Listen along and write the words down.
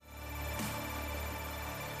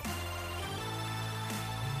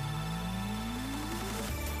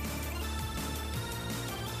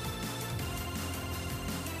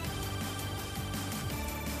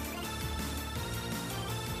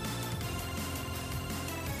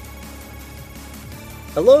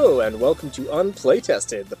Hello, and welcome to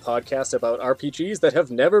Unplaytested, the podcast about RPGs that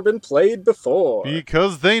have never been played before.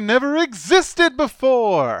 Because they never existed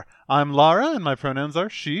before! I'm Lara, and my pronouns are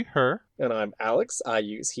she, her. And I'm Alex, I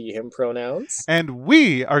use he, him pronouns. And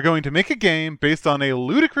we are going to make a game based on a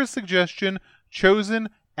ludicrous suggestion chosen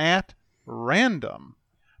at random.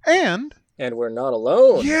 And we're not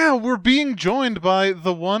alone. Yeah, we're being joined by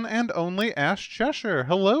the one and only Ash Cheshire.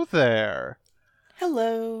 Hello there.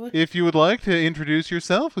 Hello. If you would like to introduce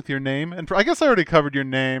yourself with your name, and I guess I already covered your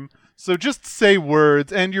name, so just say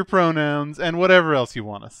words and your pronouns and whatever else you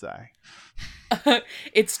want to say.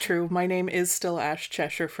 It's true. My name is still Ash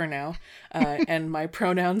Cheshire for now, and my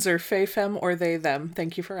pronouns are they, fem, or they, them.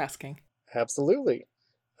 Thank you for asking. Absolutely.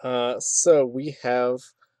 So we have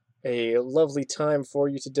a lovely time for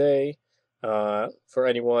you today. For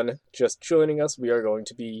anyone just joining us, we are going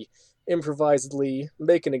to be improvisedly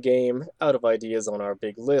making a game out of ideas on our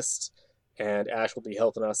big list, and Ash will be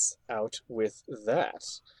helping us out with that.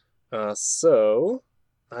 So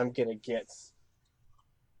I'm gonna get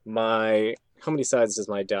my... How many sides does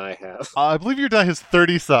my die have? I believe your die has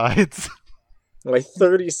 30 sides. My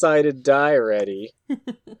 30-sided die ready,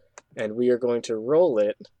 and we are going to roll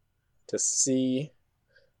it to see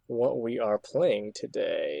what we are playing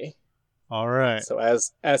today. All right. So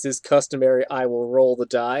as is customary, I will roll the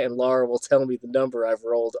die, and Laura will tell me the number I've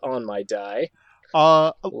rolled on my die.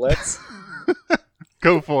 Let's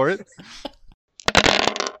go for it.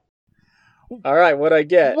 All right, what'd I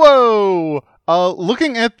get? Whoa!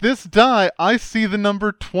 Looking at this die, I see the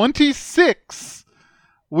number 26,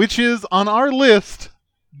 which is on our list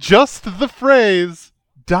just the phrase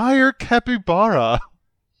dire capybara.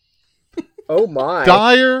 Oh my!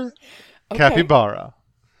 Dire capybara.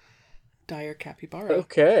 Dire capybara.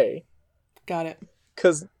 Okay. Got it.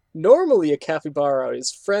 Because normally a capybara is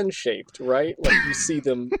friend-shaped, right? Like you see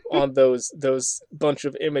them on those bunch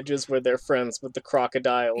of images where they're friends with the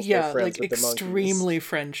crocodiles. Yeah, they're friends like with extremely the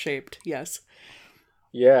friend-shaped, yes.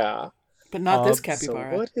 Yeah. But not this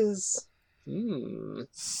capybara. So what is...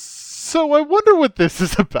 So I wonder what this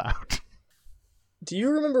is about. Do you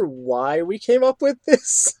remember why we came up with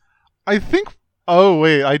this? I think... Oh,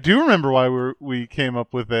 wait, I do remember why we came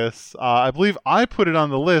up with this. I believe I put it on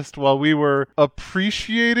the list while we were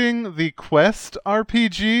appreciating the Quest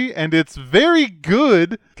RPG and its very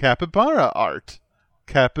good capybara art.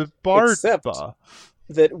 Capybara. Except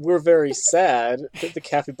that we're very sad that the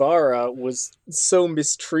capybara was so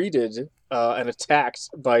mistreated and attacked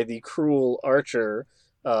by the cruel archer,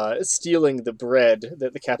 stealing the bread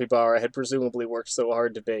that the capybara had presumably worked so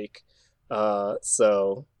hard to bake.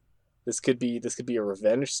 So... This could be a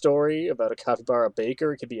revenge story about a capybara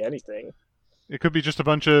baker. It could be anything. It could be just a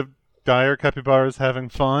bunch of dire capybaras having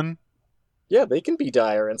fun. Yeah, they can be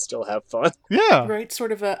dire and still have fun. Yeah. Right,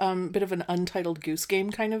 sort of a bit of an Untitled Goose Game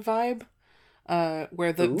kind of vibe,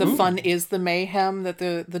 where the fun is the mayhem that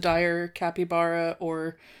the dire capybara,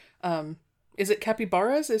 or is it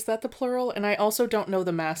capybaras? Is that the plural? And I also don't know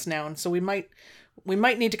the mass noun, so we might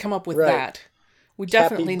need to come up with that. We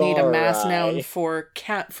definitely need a mass noun for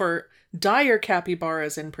dire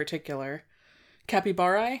capybaras in particular.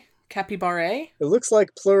 Capybarae? Capybarae? It looks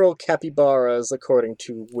like plural capybaras according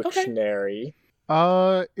to Wiktionary.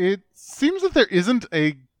 It seems that there isn't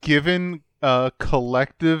a given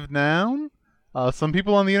collective noun. Some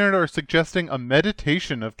people on the internet are suggesting a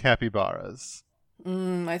meditation of capybaras.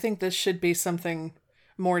 I think this should be something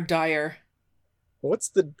more dire. What's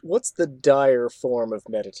the dire form of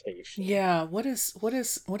meditation? Yeah, what is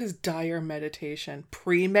dire meditation?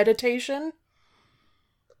 Premeditation?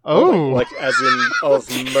 Oh, like as in of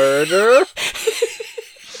murder?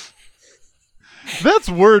 That's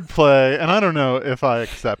wordplay, and I don't know if I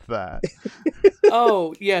accept that.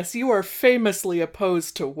 Oh, yes, you are famously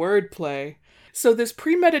opposed to wordplay. So this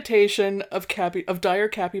premeditation of dire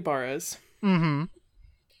capybaras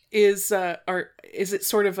is it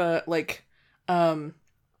sort of a like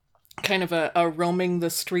kind of a roaming the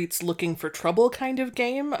streets looking for trouble kind of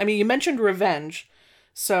game? I mean, you mentioned revenge,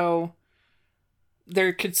 so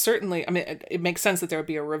there could certainly... I mean, it makes sense that there would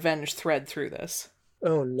be a revenge thread through this.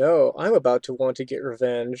 Oh no, I'm about to want to get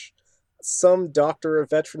revenge. Some doctor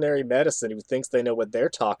of veterinary medicine who thinks they know what they're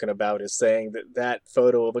talking about is saying that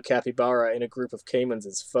photo of a capybara in a group of caimans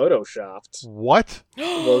is photoshopped. What?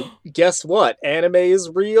 Well, guess what? Anime is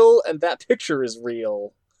real, and that picture is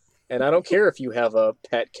real. And I don't care if you have a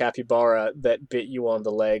pet capybara that bit you on the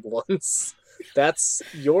leg once. That's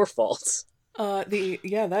your fault.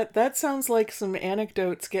 That sounds like some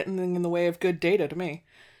anecdotes getting in the way of good data to me.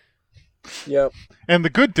 Yep. And the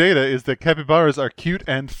good data is that capybaras are cute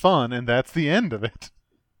and fun, and that's the end of it.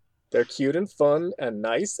 They're cute and fun and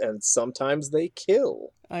nice, and sometimes they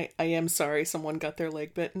kill. I am sorry someone got their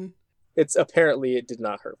leg bitten. It did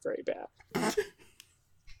not hurt very bad.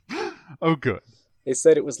 Oh, good. They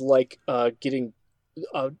said it was like getting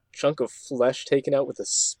a chunk of flesh taken out with a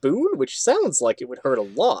spoon, which sounds like it would hurt a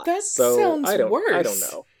lot. That so sounds worse. I don't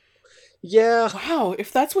know. Yeah. Wow,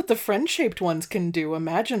 if that's what the friend-shaped ones can do,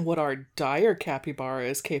 imagine what our dire capybara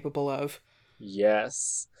is capable of.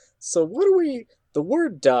 Yes. So the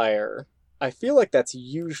word dire, I feel like that's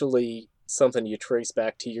usually something you trace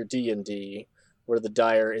back to your D&D, where the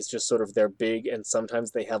dire is just sort of they're big and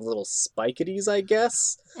sometimes they have little spikities, I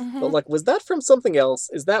guess. Mm-hmm. But like, was that from something else?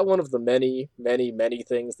 Is that one of the many, many, many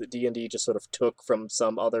things that D&D just sort of took from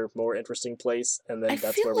some other more interesting place, and then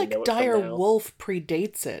that's where we know it from now? I feel like dire wolf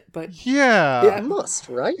predates it, but Yeah. It must,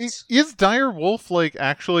 right? Is dire wolf like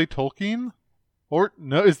actually Tolkien? Or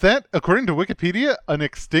no, is that, according to Wikipedia, an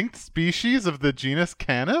extinct species of the genus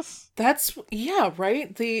Canis? That's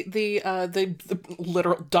right. The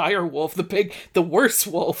literal dire wolf, the worse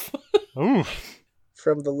wolf. Ooh,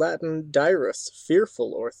 From the Latin dirus,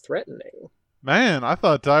 fearful or threatening. man, I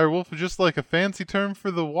thought dire wolf was just like a fancy term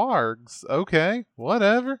for the wargs. Okay,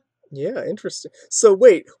 whatever. Yeah, interesting. So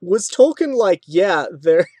wait, was Tolkien like, yeah,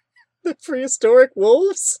 they're the prehistoric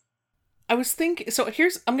wolves? I was thinking, so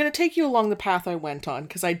I'm going to take you along the path I went on,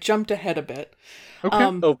 because I jumped ahead a bit. Okay.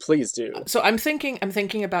 Oh, please do. So I'm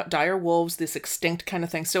thinking about dire wolves, this extinct kind of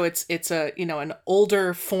thing. So it's a, an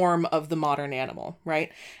older form of the modern animal, right?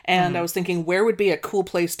 And I was thinking, where would be a cool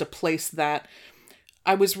place to place that?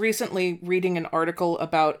 I was recently reading an article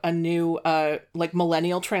about a new,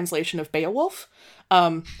 millennial translation of Beowulf.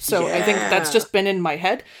 So I think that's just been in my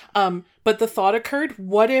head. But the thought occurred,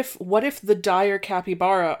 what if the dire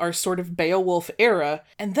capybara are sort of Beowulf era?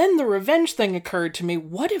 And then the revenge thing occurred to me.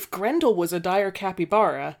 What if Grendel was a dire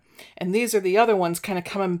capybara? And these are the other ones kind of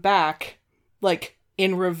coming back, like,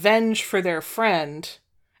 in revenge for their friend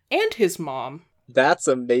and his mom. That's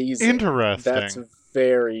amazing. Interesting. That's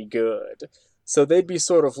very good. So they'd be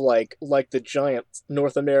sort of like the giant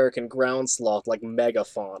North American ground sloth, like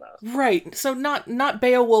megafauna. Right. So not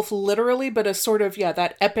Beowulf literally, but a sort of,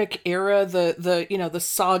 that epic era, the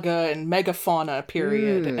saga and megafauna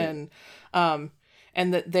period.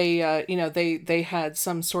 And that they had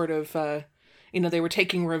some sort of, they were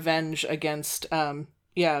taking revenge against,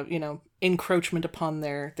 encroachment upon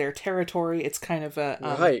their territory. It's kind of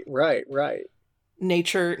a... Right.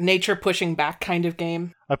 Nature pushing back kind of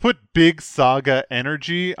game. I put big saga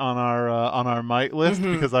energy on our might list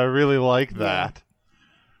because I really like that.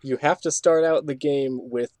 You have to start out the game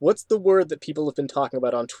with, what's the word that people have been talking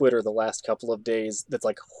about on Twitter the last couple of days that's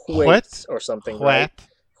like whet or something, right?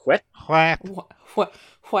 Whet? What?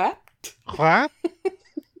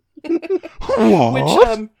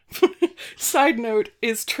 Which side note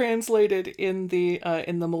is translated in the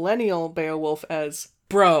millennial Beowulf as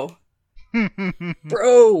bro.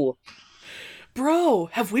 Bro,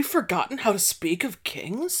 have we forgotten how to speak of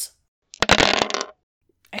kings? I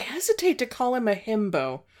hesitate to call him a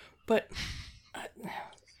himbo, but...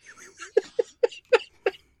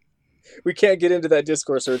 We can't get into that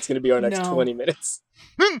discourse or it's going to be our next 20 minutes.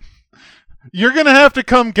 You're going to have to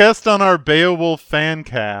come guest on our Beowulf fan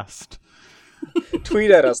cast.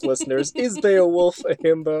 Tweet at us, listeners. Is Beowulf a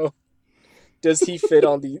himbo? Does he fit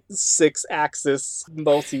on the 6-axis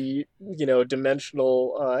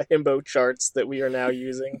dimensional himbo charts that we are now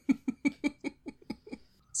using?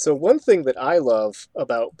 So one thing that I love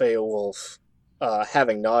about Beowulf,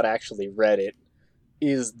 having not actually read it,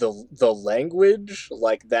 is the language,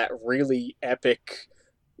 like that really epic,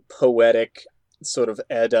 poetic, sort of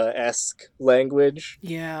Edda-esque language.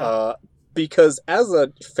 Yeah. Because as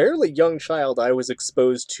a fairly young child, I was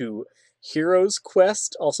exposed to Hero's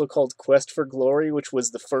Quest, also called Quest for Glory, which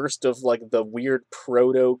was the first of like the weird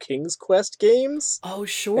proto King's Quest games. Oh,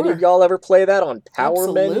 sure. Any of y'all ever play that on Power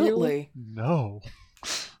Absolutely. Menu? No.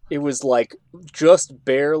 It was like just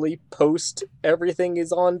barely post everything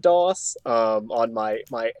is on DOS on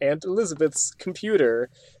my Aunt Elizabeth's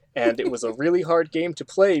computer, and it was a really hard game to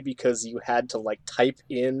play because you had to like type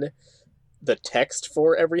in the text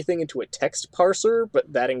for everything into a text parser,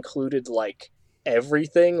 but that included like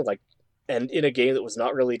everything, like, and in a game that was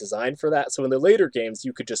not really designed for that. So in the later games,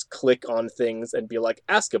 you could just click on things and be like,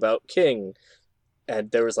 ask about King.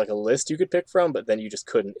 And there was like a list you could pick from, but then you just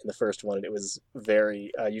couldn't in the first one. And it was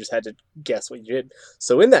very, you just had to guess what you did.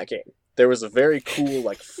 So in that game, there was a very cool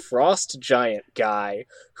like frost giant guy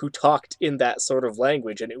who talked in that sort of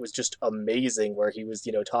language. And it was just amazing where he was,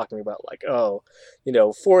 talking about like,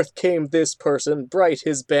 forth came this person, bright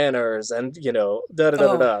his banners and,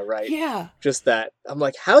 da-da-da-da-da, right? Yeah. Just that. I'm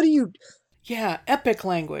like, how do you Yeah, epic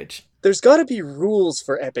language. There's gotta be rules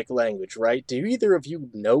for epic language, right? Do either of you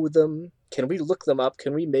know them? Can we look them up?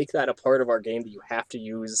 Can we make that a part of our game that you have to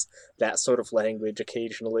use that sort of language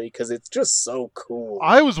occasionally? Because it's just so cool.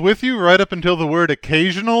 I was with you right up until the word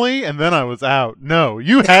occasionally, and then I was out. No,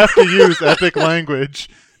 you have to use epic language.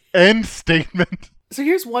 End statement. So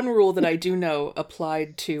here's one rule that I do know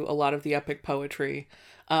applied to a lot of the epic poetry.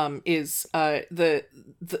 Is the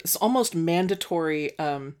it's almost mandatory.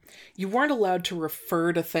 You weren't allowed to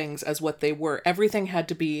refer to things as what they were. Everything had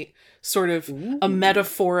to be sort of a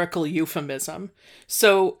metaphorical euphemism.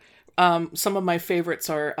 So some of my favorites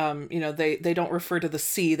are, they don't refer to the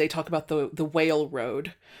sea. They talk about the whale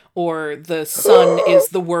road, or the sun is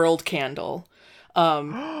the world candle.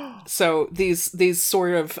 So these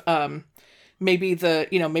sort of maybe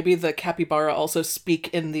the capybara also speak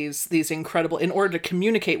in these incredible, in order to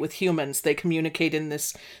communicate with humans, they communicate in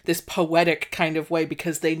this poetic kind of way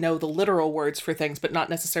because they know the literal words for things, but not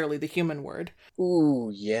necessarily the human word.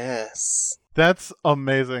 Ooh, yes. That's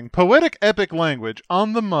amazing. Poetic epic language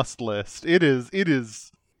on the must list. It is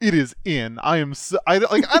in. I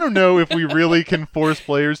don't know if we really can force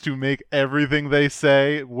players to make everything they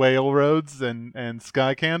say whale roads and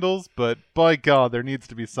sky candles, but by God, there needs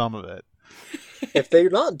to be some of it. If they're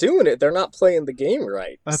not doing it, they're not playing the game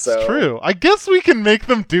right. That's true. I guess we can make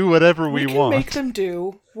them do whatever we want. We can make them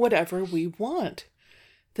do whatever we want.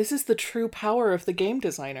 This is the true power of the game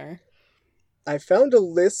designer. I found a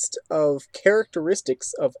list of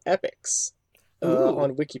characteristics of epics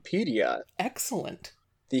on Wikipedia. Excellent.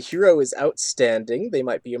 The hero is outstanding. They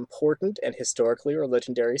might be important and historically or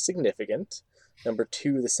legendary significant. Number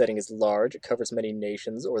 2, the setting is large. It covers many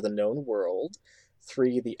nations or the known world.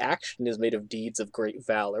 3, the action is made of deeds of great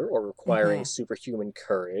valor or requiring superhuman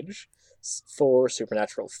courage. 4,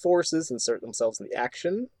 supernatural forces insert themselves in the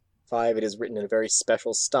action. 5, it is written in a very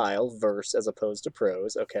special style, verse as opposed to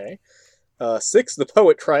prose. Okay. 6, the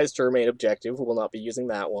poet tries to remain objective. We will not be using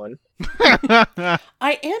that one.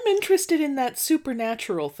 I am interested in that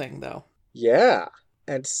supernatural thing, though. Yeah.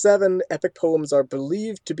 And 7, epic poems are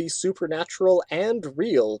believed to be supernatural and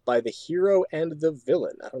real by the hero and the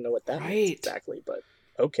villain. I don't know what that means exactly, but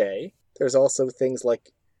okay. There's also things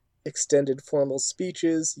like extended formal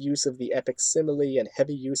speeches, use of the epic simile, and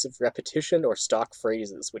heavy use of repetition or stock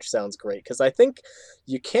phrases, which sounds great, because I think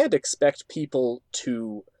you can't expect people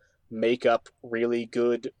to make up really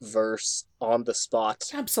good verse on the spot.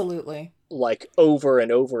 Absolutely. Like over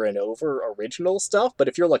and over and over original stuff, but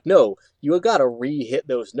if you're like, no, you gotta re-hit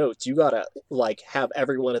those notes, you gotta like have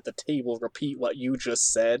everyone at the table repeat what you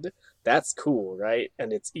just said, that's cool, right?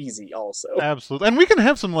 And it's easy also. Absolutely. And we can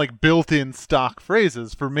have some like built-in stock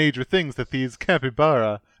phrases for major things that these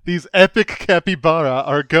epic capybara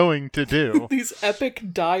are going to do. These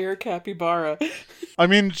epic dire capybara. I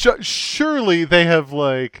mean, surely they have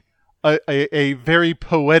like a very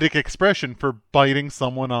poetic expression for biting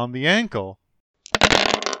someone on the ankle.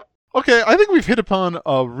 Okay, I think we've hit upon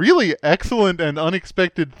a really excellent and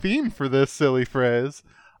unexpected theme for this silly phrase.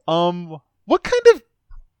 What kind of...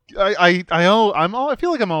 I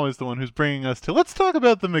feel like I'm always the one who's bringing us to... Let's talk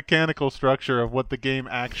about the mechanical structure of what the game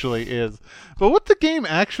actually is. But what the game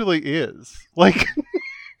actually is. Like...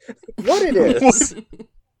 what it is.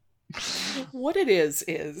 What it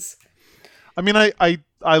is... I mean,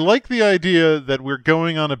 I like the idea that we're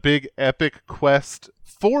going on a big epic quest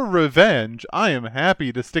for revenge. I am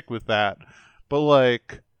happy to stick with that. But,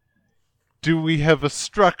 like, do we have a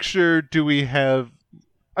structure? Do we have...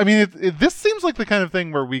 I mean, this seems like the kind of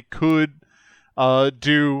thing where we could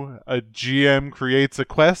do a GM creates a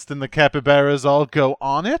quest and the capybaras all go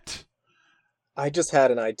on it. I just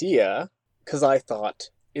had an idea, because I thought,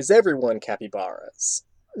 is everyone capybaras?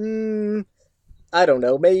 I don't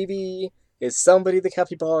know, maybe... Is somebody the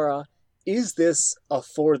capybara? Is this a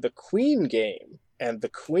For the Queen game? And the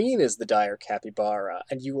queen is the dire capybara,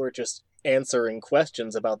 and you are just answering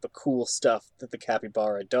questions about the cool stuff that the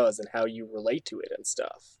capybara does and how you relate to it and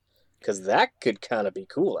stuff. Because that could kind of be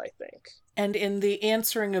cool, I think. And in the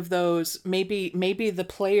answering of those, maybe the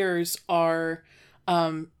players are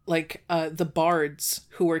the bards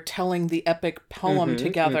who are telling the epic poem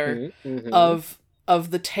together of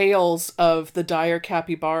the tales of the dire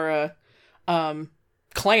capybara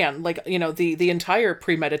clan, like, you know, the entire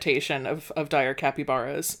premeditation of dire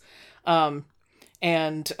capybaras, and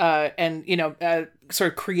you know,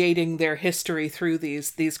 sort of creating their history through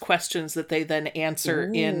these questions that they then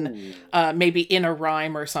answer in maybe in a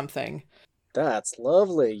rhyme or something. That's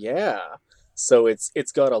lovely, yeah. So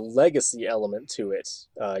it's got a legacy element to it,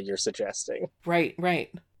 you're suggesting.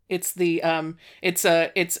 Right. It's the it's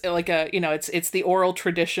like a, it's the oral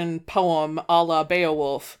tradition poem a la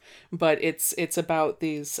Beowulf, but it's about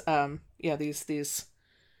these these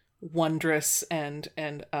wondrous and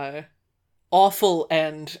awful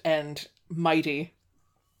and mighty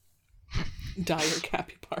dire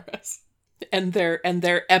capybaras and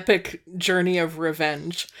their epic journey of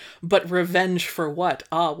revenge. But revenge for what?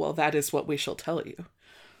 Ah, well, that is what we shall tell you.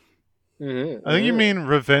 Mm-hmm. I think you mean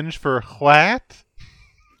revenge for what?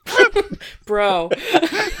 Bro.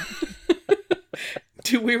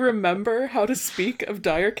 Do we remember how to speak of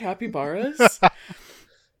dire capybaras?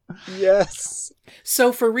 Yes.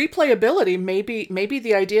 So for replayability, maybe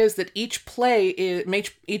the idea is that each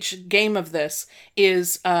game of this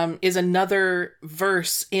is another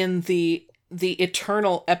verse in the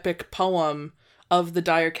eternal epic poem of the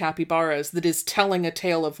dire capybaras that is telling a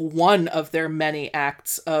tale of one of their many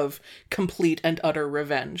acts of complete and utter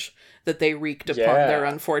revenge that they wreaked upon their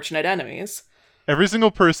unfortunate enemies. Every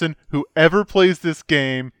single person who ever plays this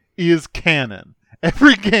game is canon.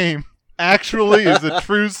 Every game actually is a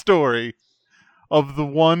true story of the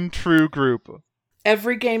one true group.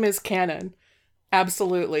 Every game is canon.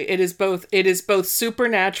 Absolutely. It is both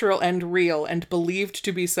supernatural and real and believed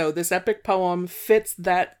to be so. This epic poem fits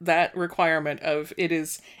that requirement of it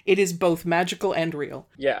is both magical and real.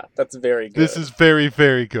 Yeah, that's very good. This is very,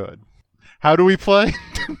 very good. How do we play?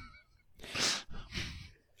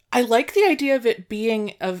 I like the idea of it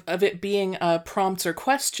being prompts or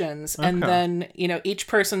questions, okay. And then each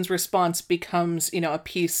person's response becomes a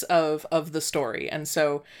piece of the story, and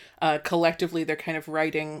so collectively they're kind of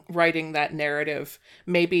writing that narrative,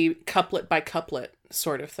 maybe couplet by couplet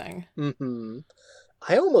sort of thing. Mm-hmm.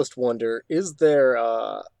 I almost wonder, is there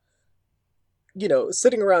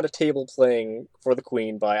sitting around a table playing For the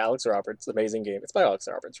Queen by Alex Roberts, amazing game. It's by Alex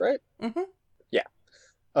Roberts, right? Mm-hmm.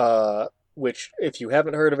 Yeah. Which, if you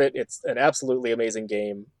haven't heard of it, it's an absolutely amazing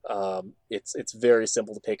game. It's very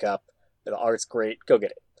simple to pick up. The art's great. Go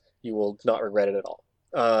get it. You will not regret it at all.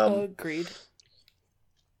 Agreed.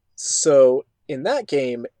 So, in that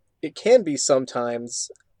game, it can be sometimes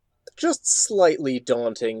just slightly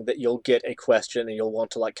daunting that you'll get a question and you'll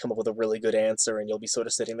want to come up with a really good answer, and you'll be sort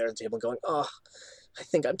of sitting there at the table and going, I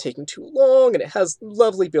think I'm taking too long, and it has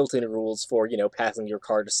lovely built-in rules for, passing your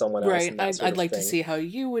card to someone else. Right, I'd like to see how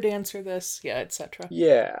you would answer this, etc.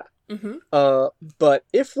 Yeah. Mm-hmm. But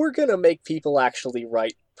if we're gonna make people actually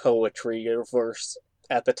write poetry or verse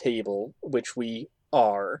at the table, which we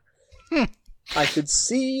are, I could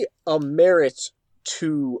see a merit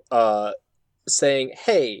to saying,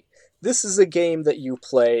 hey, this is a game that you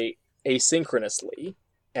play asynchronously,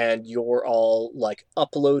 and you're all,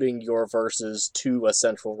 uploading your verses to a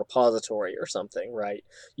central repository or something, right?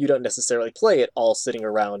 You don't necessarily play it all sitting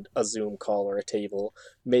around a Zoom call or a table.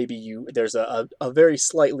 Maybe there's a very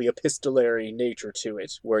slightly epistolary nature to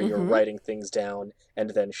it, where you're writing things down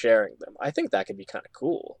and then sharing them. I think that could be kind of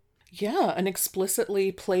cool. Yeah, an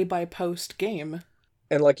explicitly play-by-post game.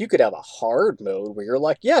 And, you could have a hard mode where you're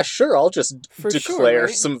like, yeah, sure, I'll just declare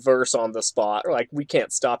some verse on the spot. We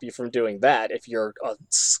can't stop you from doing that if you're a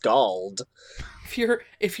skald.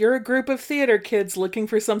 If you're a group of theater kids looking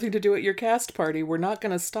for something to do at your cast party, we're not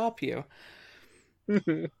going to stop you.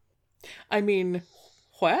 I mean,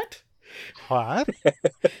 what? What?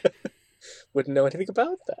 Wouldn't know anything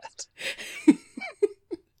about that.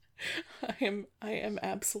 I am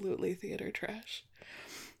absolutely theater trash.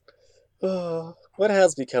 What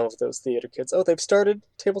has become of those theater kids? Oh, they've started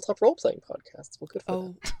tabletop role-playing podcasts. Well, good for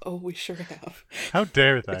them. Oh, we sure have. How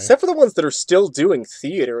dare they? Except for the ones that are still doing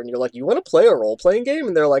theater, and you're like, you want to play a role-playing game?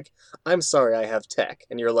 And they're like, I'm sorry, I have tech.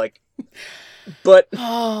 And you're like, but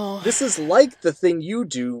this is like the thing you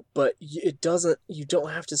do, but you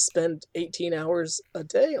don't have to spend 18 hours a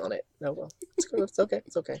day on it. No, well, it's okay.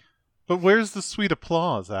 It's okay. But where's the sweet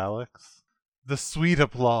applause, Alex? The sweet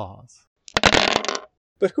applause.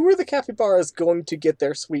 But who are the capybaras going to get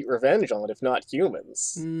their sweet revenge on if not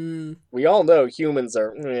humans? We all know humans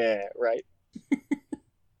are right?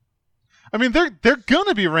 I mean, they're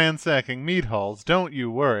gonna be ransacking meat halls, don't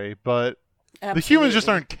you worry, but absolutely. The humans just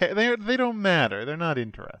aren't they don't matter. They're not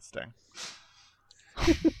interesting.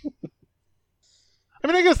 I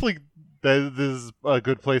mean, I guess, this is a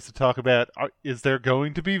good place to talk about, is there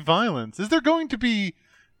going to be violence? Is there going to be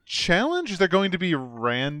challenge? Is there going to be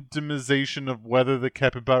randomization of whether the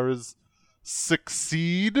capybaras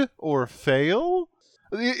succeed or fail?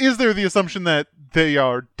 Is there the assumption that they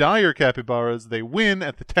are dire capybaras, they win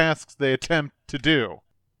at the tasks they attempt to do?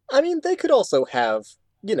 I mean, they could also have,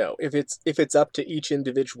 if it's up to each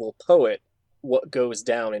individual poet what goes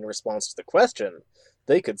down in response to the question,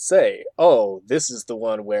 they could say, oh, this is the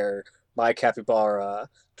one where my capybara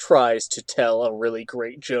tries to tell a really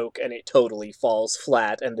great joke and it totally falls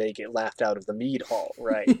flat and they get laughed out of the mead hall,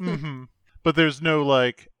 right? Mm-hmm. But there's no,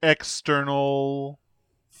 like, external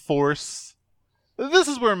force. This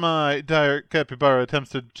is where my dire capybara attempts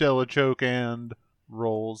to tell a joke and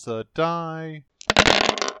rolls a die.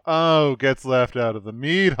 Oh, gets left out of the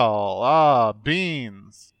mead hall. Ah,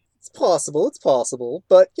 beans. It's possible,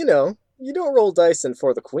 but, you don't roll dice in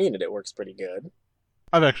For the Queen and it works pretty good.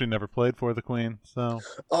 I've actually never played For the Queen, so...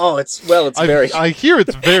 Oh, it's very... I hear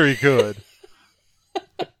it's very good.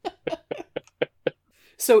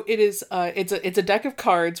 So it is. It's a deck of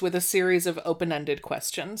cards with a series of open-ended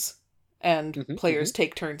questions, and players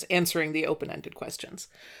take turns answering the open-ended questions.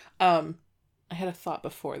 I had a thought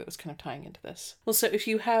before that was kind of tying into this. Well, so if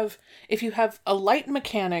you have a light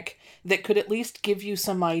mechanic that could at least give you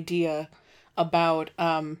some idea about,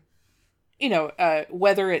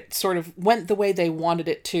 whether it sort of went the way they wanted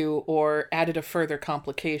it to or added a further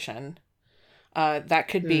complication, that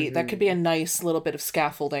could be a nice little bit of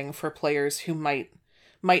scaffolding for players who might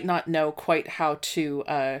not know quite how to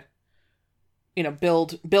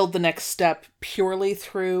build the next step purely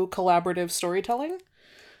through collaborative storytelling.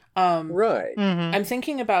 Right. Mm-hmm. I'm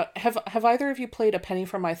thinking about, have either of you played A Penny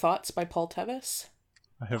for My Thoughts by Paul Tevis?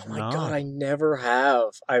 I have Oh my not. god, I never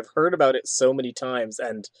have. I've heard about it so many times,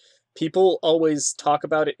 and people always talk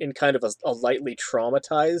about it in kind of a lightly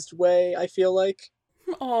traumatized way, I feel like.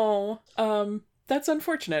 Oh, that's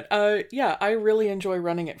unfortunate. Yeah, I really enjoy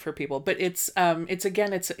running it for people, but it's a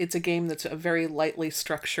game that's a very lightly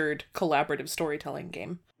structured collaborative storytelling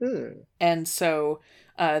game. And so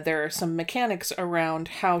there are some mechanics around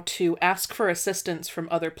how to ask for assistance from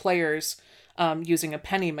other players, using a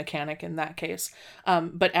penny mechanic in that case,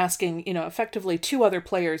 but asking, effectively two other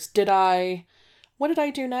players, what did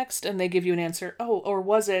I do next? And they give you an answer. Oh, or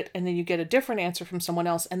was it? And then you get a different answer from someone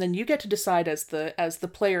else. And then you get to decide as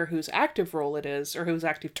the player whose active role it is, or whose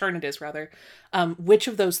active turn it is rather, which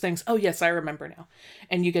of those things, oh yes, I remember now.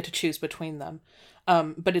 And you get to choose between them.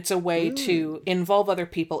 But it's a way to involve other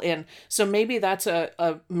people in. So maybe that's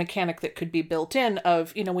a mechanic that could be built in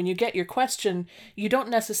of, when you get your question, you don't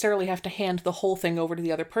necessarily have to hand the whole thing over to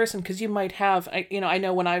the other person, because you might have, I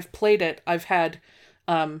know when I've played it, I've had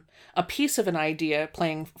a piece of an idea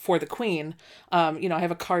playing For the Queen. I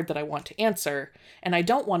have a card that I want to answer, and I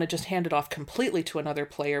don't want to just hand it off completely to another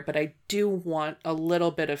player, but I do want a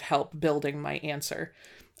little bit of help building my answer.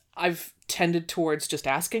 I've tended towards just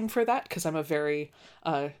asking for that because I'm a very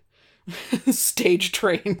stage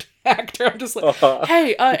trained actor. I'm just like,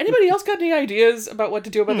 hey, anybody else got any ideas about what to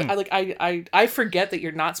do about that? I forget that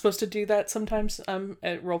you're not supposed to do that sometimes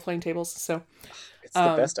at role playing tables. So it's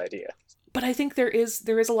the best idea. But I think there is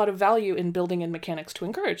a lot of value in building in mechanics to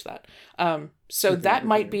encourage that. So that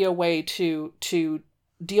might be a way to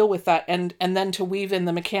deal with that, and then to weave in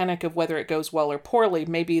the mechanic of whether it goes well or poorly.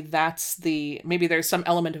 Maybe there's some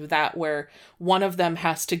element of that where one of them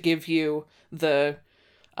has to give you the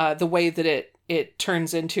way that it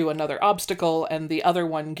turns into another obstacle, and the other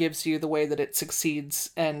one gives you the way that it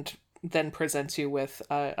succeeds, and then presents you with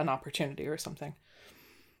an opportunity or something.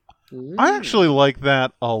 I actually like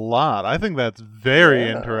that a lot. I think that's very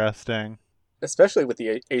interesting. Especially with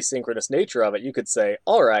the asynchronous nature of it, you could say,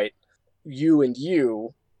 all right, you and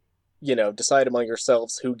you, decide among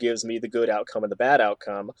yourselves who gives me the good outcome and the bad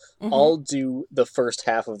outcome. Mm-hmm. I'll do the first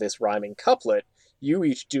half of this rhyming couplet. You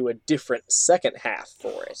each do a different second half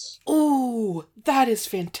for it. Ooh, that is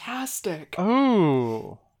fantastic.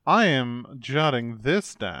 Oh, I am jotting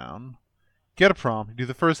this down. Get a prompt. You do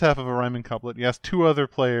the first half of a rhyming couplet. You ask two other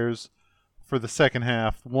players for the second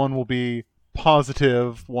half. One will be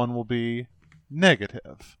positive, one will be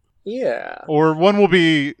negative. Yeah. Or one will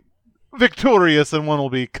be victorious and one will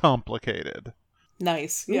be complicated.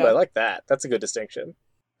 Nice. Ooh, yeah. I like that. That's a good distinction.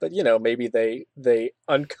 But, maybe they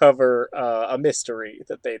uncover a mystery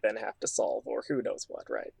that they then have to solve, or who knows what,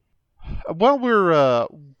 right? While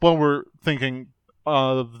we're thinking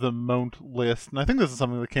of the Mount list, and I think this is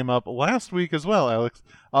something that came up last week as well, Alex,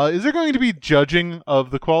 is there going to be judging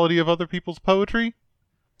of the quality of other people's poetry?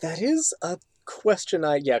 That is a question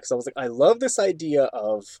because I was like, I love this idea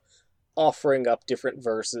of offering up different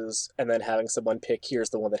verses and then having someone pick, here's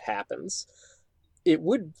the one that happens. It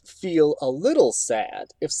would feel a little sad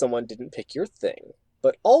if someone didn't pick your thing,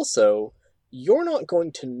 but also, you're not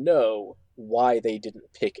going to know why they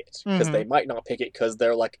didn't pick it, because they might not pick it because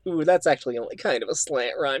they're like, ooh, that's actually only kind of a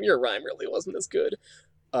slant rhyme, your rhyme really wasn't as good.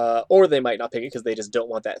 Or they might not pick it because they just don't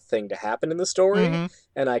want that thing to happen in the story,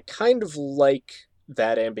 and I kind of like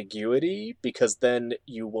that ambiguity, because then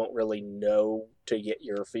you won't really know to get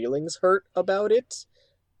your feelings hurt about it.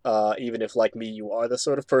 even if, like me, you are the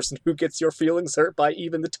sort of person who gets your feelings hurt by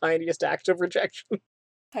even the tiniest act of rejection.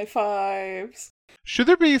 High fives. Should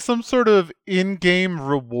there be some sort of in-game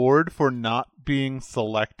reward for not being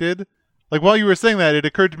selected? Like, while you were saying that, it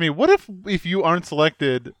occurred to me, what if you aren't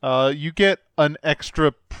selected, you get an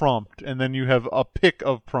extra prompt, and then you have a pick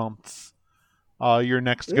of prompts your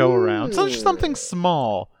next go-around? So just something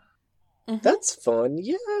small. That's fun,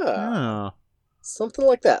 yeah. Yeah. Something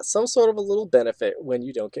like that. Some sort of a little benefit when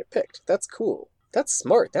you don't get picked. That's cool. That's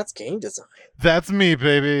smart. That's game design. That's me,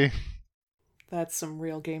 baby. That's some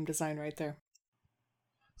real game design right there.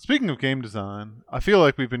 Speaking of game design, I feel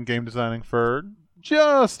like we've been game designing for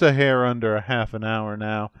just a hair under a half an hour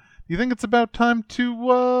now. Do you think it's about time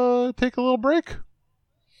to take a little break?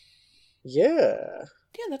 Yeah.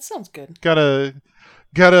 Yeah, that sounds good. Gotta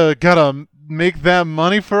make that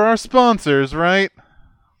money for our sponsors, right?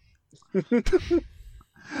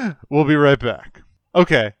 We'll be right back.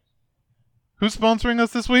 Okay. Who's sponsoring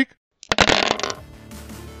us this week?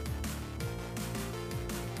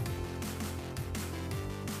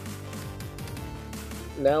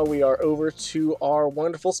 Now we are over to our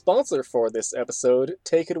wonderful sponsor for this episode.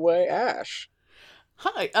 Take it away, Ash.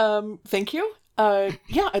 Hi, thank you.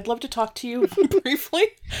 Yeah, I'd love to talk to you briefly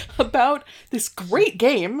about this great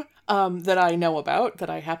game that I know about,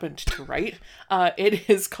 that I happened to write. It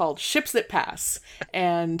is called Ships That Pass,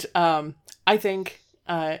 and I think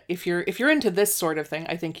if you're into this sort of thing,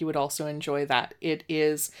 I think you would also enjoy that. It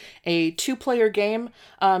is a 2-player game.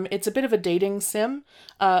 It's a bit of a dating sim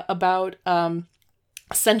about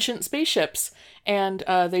sentient spaceships, and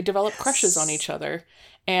they develop crushes on each other.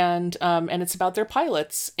 And it's about their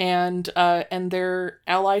pilots and their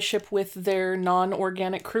allyship with their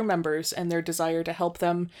non-organic crew members and their desire to help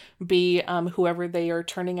them be whoever they are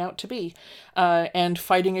turning out to be, and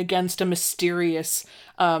fighting against a mysterious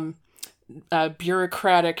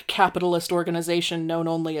bureaucratic capitalist organization known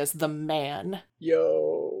only as the Man.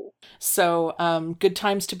 Yo. So, good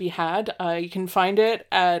times to be had. You can find it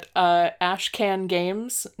at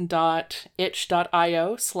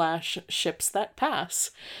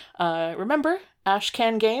ashcangames.itch.io/shipsthatpass. Remember, Ash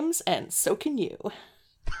can games, and so can you.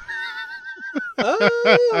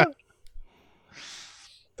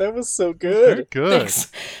 That was so good. Very good.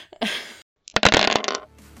 Thanks.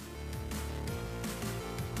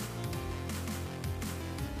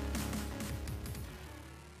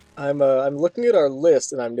 I'm looking at our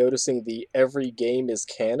list and I'm noticing the every game is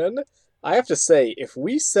canon. I have to say, if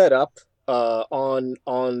we set up on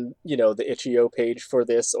the itch.io page for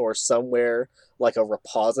this, or somewhere like a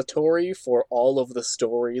repository for all of the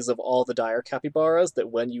stories of all the dire capybaras,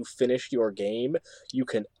 that when you finish your game you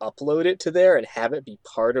can upload it to there and have it be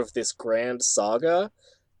part of this grand saga,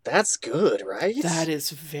 that's good, right? That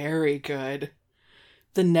is very good.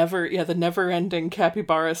 The never-ending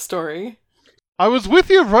capybara story. I was with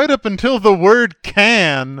you right up until the word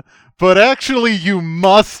can, but actually you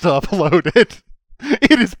must upload it.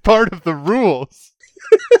 It is part of the rules.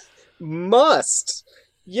 Must.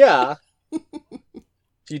 Yeah.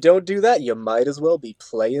 If you don't do that, you might as well be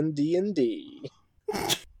playing D&D.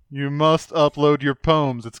 You must upload your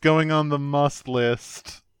poems. It's going on the must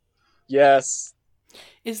list. Yes.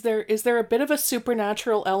 Is there a bit of a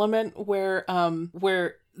supernatural element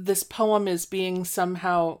where this poem is being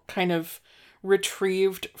somehow kind of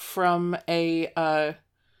retrieved from another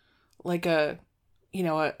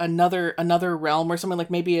realm or something?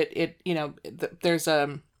 Like maybe there's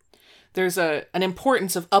an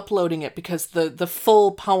importance of uploading it because the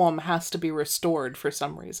full poem has to be restored for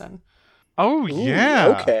some reason. Oh, yeah.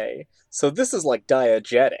 Ooh, okay. So this is like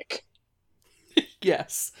diegetic.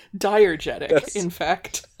 Yes, diegetic, in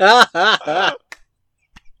fact.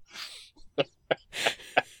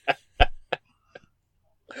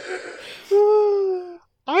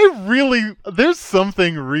 There's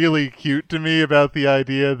something really cute to me about the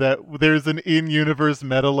idea that there's an in-universe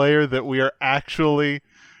meta layer that we are actually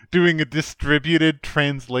doing a distributed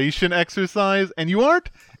translation exercise, and you aren't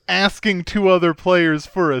asking two other players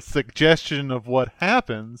for a suggestion of what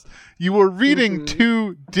happens. You are reading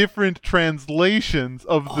two different translations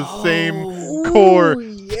of the same core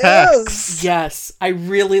text. Yes, I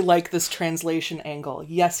really like this translation angle.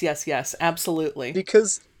 Yes, absolutely.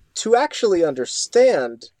 Because to actually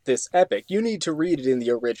understand this epic, you need to read it in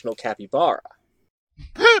the original capybara.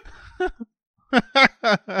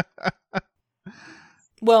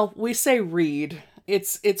 Well, we say read.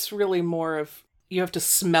 It's really more of you have to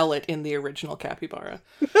smell it in the original capybara.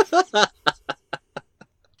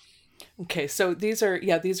 Okay, so these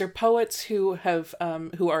are poets who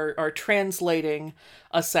are translating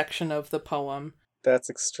a section of the poem. That's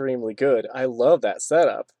extremely good. I love that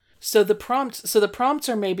setup. So the prompts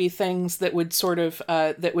are maybe things that would sort of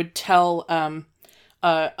that would tell an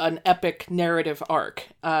epic narrative arc,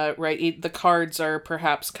 right? The cards are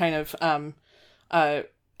perhaps kind of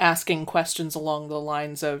asking questions along the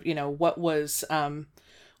lines of, what was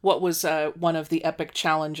one of the epic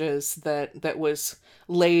challenges that was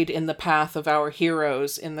laid in the path of our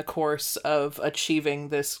heroes in the course of achieving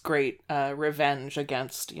this great revenge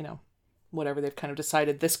against, whatever they've kind of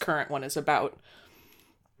decided this current one is about.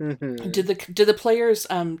 Mm-hmm. Do the players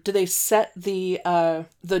do they set the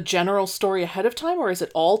general story ahead of time, or is it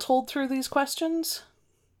all told through these questions?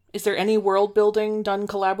 Is there any world building done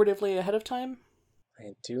collaboratively ahead of time?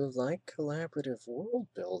 I do like collaborative world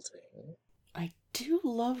building. I do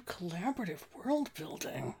love collaborative world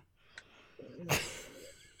building.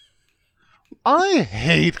 I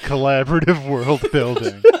hate collaborative world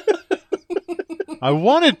building. I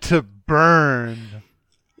want it to burn.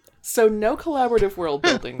 So no collaborative world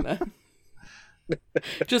building then.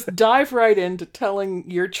 Just dive right into telling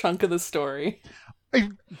your chunk of the story. I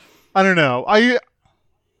don't know.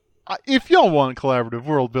 If y'all want collaborative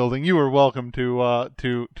world building, you are welcome to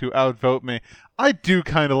outvote me. I do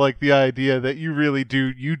kind of like the idea that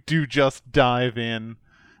you do just dive in,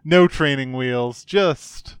 no training wheels,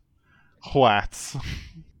 just whats.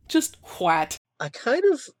 Just what. I kind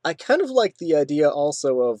of like the idea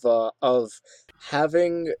also of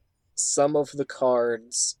having some of the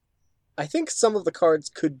cards. I think some of the cards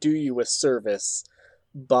could do you a service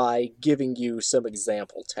by giving you some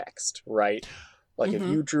example text, right? Like if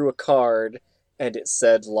you drew a card and it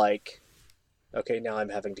said like, okay, now I'm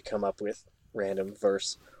having to come up with random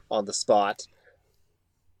verse on the spot.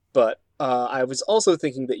 But I was also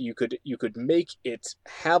thinking that you could make it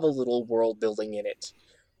have a little world building in it,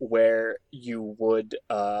 where you would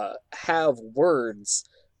have words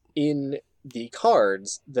in the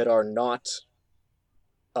cards that are not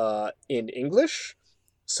in English,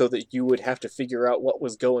 so that you would have to figure out what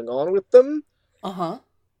was going on with them.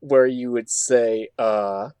 Where you would say,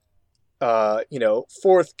 forth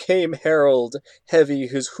came Harold, heavy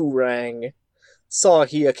his hoorang, saw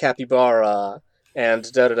he a capybara,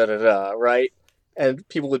 and da-da-da-da-da, right? And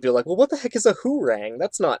people would be like, well, what the heck is a hoorang?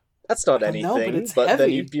 That's not anything. Know, but it's but heavy. Then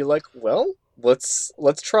you'd be like, well, let's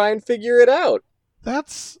try and figure it out.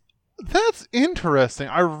 That's interesting.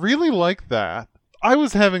 I really like that. I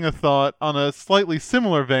was having a thought on a slightly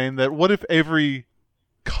similar vein that what if every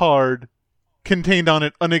card contained on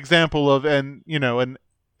it an example of an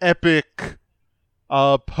epic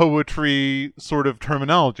poetry sort of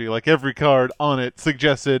terminology. Like every card on it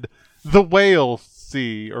suggested the whale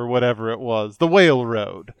sea or whatever it was, the whale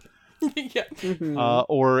road. Yeah. Mm-hmm.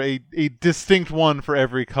 Or a distinct one for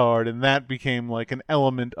every card, and that became like an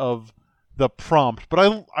element of the prompt.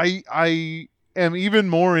 But I am even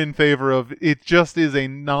more in favor of it just is a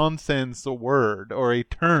nonsense word or a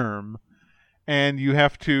term, and you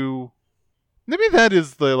have to... Maybe that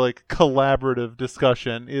is the like collaborative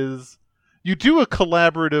discussion, is you do a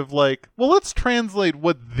collaborative like, well, let's translate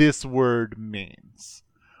what this word means.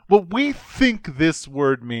 What we think this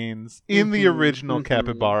word means in the original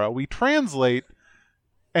capybara. We translate,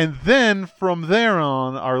 and then from there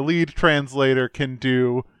on, our lead translator can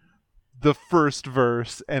do the first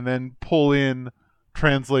verse and then pull in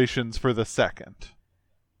translations for the second.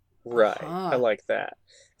 Right. I like that.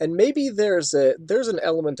 And maybe there's an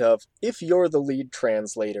element of, if you're the lead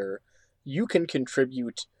translator, you can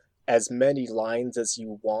contribute as many lines as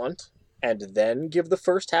you want and then give the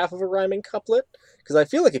first half of a rhyming couplet. Because I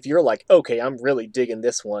feel like if you're like, okay, I'm really digging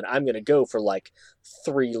this one, I'm going to go for like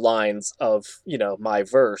 3 lines of, my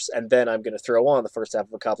verse, and then I'm going to throw on the first half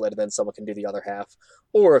of a couplet, and then someone can do the other half.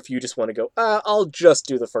 Or if you just want to go, I'll just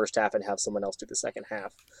do the first half and have someone else do the second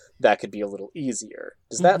half, that could be a little easier.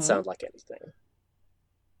 Does that sound like anything?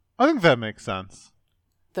 I think that makes sense.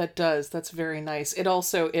 That does. That's very nice.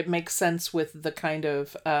 It makes sense with the kind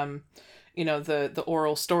of, the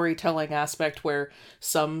oral storytelling aspect, where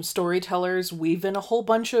some storytellers weave in a whole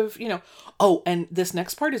bunch of, oh, and this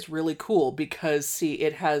next part is really cool because, see,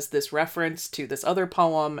 it has this reference to this other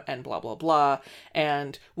poem and blah, blah, blah.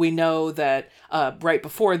 And we know that right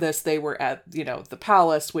before this, they were at, the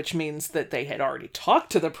palace, which means that they had already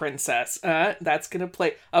talked to the princess. That's going to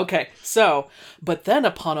play. Okay, so, but then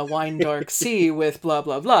upon a wine dark sea with blah,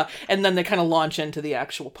 blah, blah. And then they kind of launch into the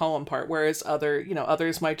actual poem part. Whereas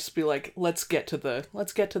others might just be like, let's get to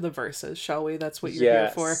the verses, shall we? That's what you're here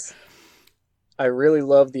for. I really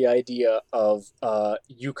love the idea of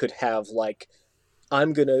you could have like,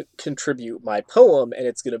 I'm gonna contribute my poem and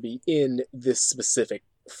it's gonna be in this specific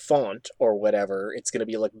font or whatever. It's going to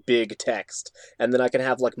be like big text, and then I can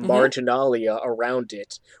have like marginalia around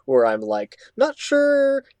it where I'm like, not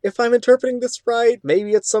sure if I'm interpreting this right.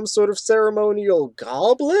 Maybe it's some sort of ceremonial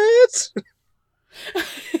goblet.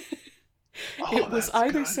 It was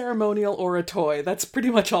either ceremonial or a toy. That's pretty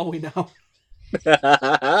much all we know.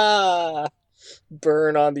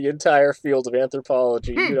 Burn on the entire field of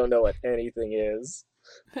anthropology. You don't know what anything is.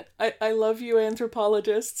 I love you,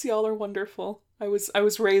 anthropologists. Y'all are wonderful. I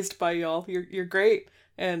was raised by y'all. You're great,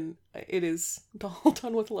 and it is all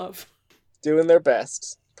done with love. Doing their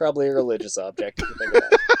best. Probably a religious object, if you think of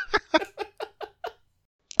that.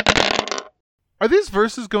 Are these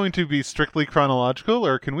verses going to be strictly chronological,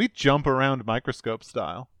 or can we jump around microscope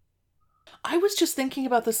style? I was just thinking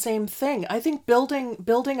about the same thing. I think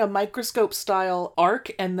building a microscope style arc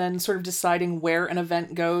and then sort of deciding where an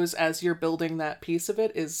event goes as you're building that piece of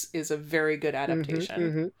it is a very good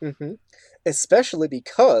adaptation. Especially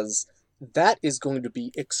because that is going to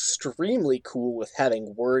be extremely cool with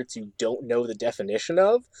having words you don't know the definition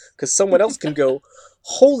of, because someone else can go,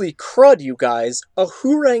 holy crud, you guys, a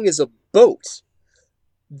hurang is a boat.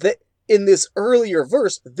 In this earlier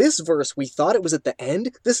verse, this verse, we thought it was at the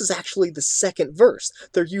end. This is actually the second verse.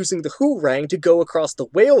 They're using the hurang to go across the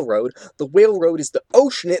whale road. The whale road is the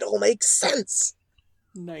ocean. It all makes sense.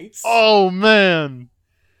 Nice. Oh, man.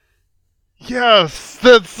 Yes,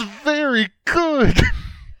 that's very good.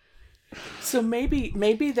 So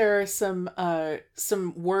maybe there are some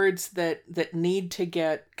words that need to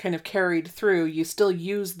get kind of carried through. You still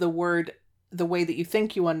use the word the way that you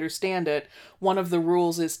think you understand it. One of the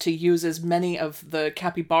rules is to use as many of the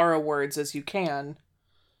capybara words as you can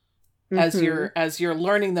as you're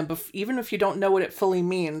learning them. Even if you don't know what it fully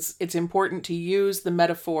means, it's important to use the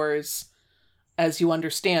metaphors as you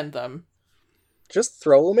understand them. Just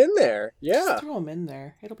throw them in there. Yeah. Just throw them in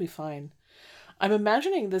there. It'll be fine. I'm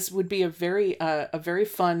imagining this would be a very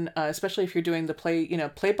fun, especially if you're doing the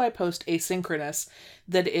play by post asynchronous,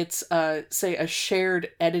 that it's say a shared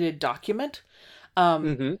edited document,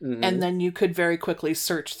 and then you could very quickly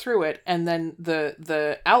search through it, and then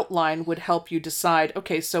the outline would help you decide,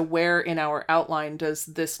 okay, so where in our outline does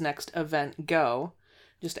this next event go?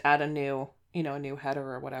 Just add a new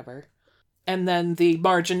header or whatever. And then the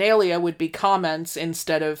marginalia would be comments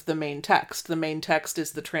instead of the main text. The main text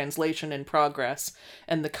is the translation in progress,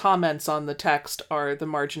 and the comments on the text are the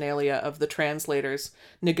marginalia of the translators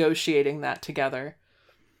negotiating that together.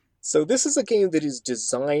 So this is a game that is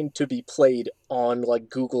designed to be played on, like,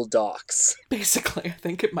 Google Docs. Basically, I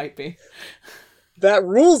think it might be. That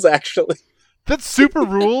rules, actually. That super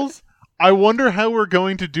rules. I wonder how we're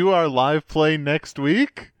going to do our live play next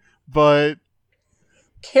week, but...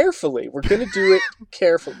 Carefully. We're going to do it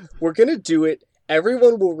carefully. We're going to do it.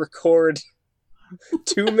 Everyone will record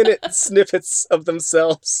 2-minute snippets of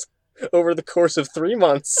themselves over the course of 3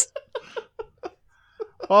 months.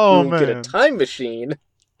 Oh, we'll get a time machine.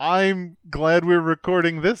 I'm glad we're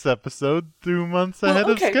recording this episode 2 months ahead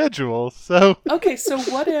of schedule. So okay, so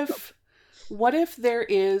what if there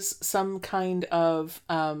is some kind of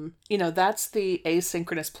that's the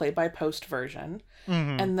asynchronous play by post version.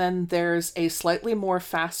 And then there's a slightly more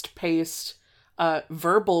fast-paced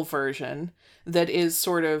verbal version that is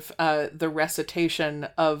sort of the recitation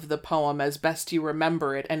of the poem as best you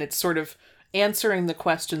remember it, and it's sort of answering the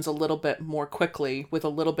questions a little bit more quickly with a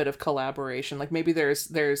little bit of collaboration. Like maybe there's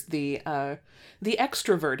the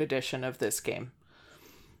extrovert edition of this game.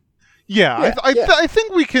 I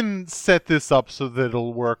think we can set this up so that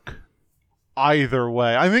it'll work either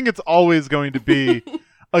way. I think it's always going to be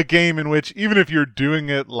a game in which, even if you're doing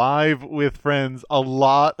it live with friends, a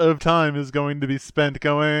lot of time is going to be spent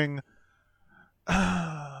going,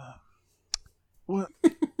 what?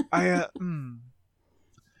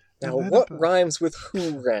 Now, what rhymes with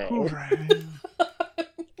hurang?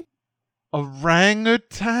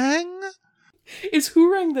 Orangutan? Is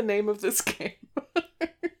hurang the name of this game?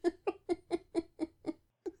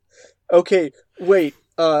 Okay, wait.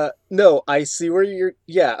 No, I see where you're...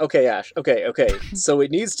 Yeah, okay, Ash. Okay. So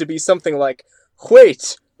it needs to be something like,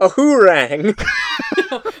 wait, a hurang!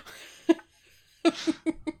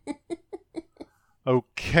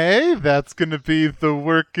 Okay, that's gonna be the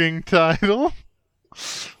working title.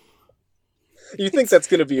 You think that's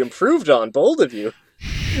gonna be improved on, bold of you.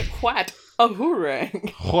 What? A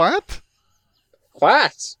hurang? What?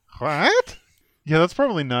 What? What? Yeah, that's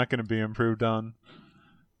probably not gonna be improved on.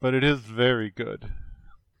 But it is very good.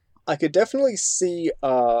 I could definitely see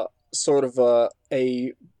sort of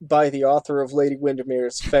a by the author of Lady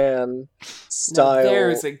Windermere's fan style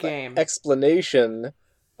there's a game explanation.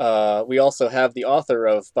 We also have the author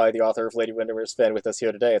of by the author of Lady Windermere's fan with us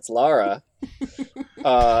here today. It's Lara.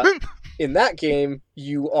 In that game,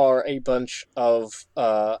 you are a bunch of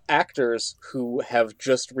actors who have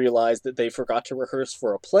just realized that they forgot to rehearse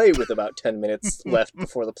for a play with about 10 minutes left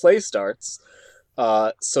before the play starts.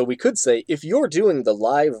 So we could say, if you're doing the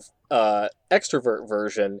live extrovert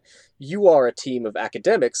version, you are a team of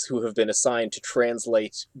academics who have been assigned to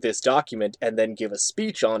translate this document and then give a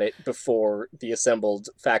speech on it before the assembled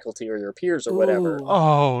faculty or your peers or whatever. Ooh.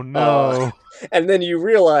 Oh, no. And then you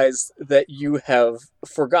realize that you have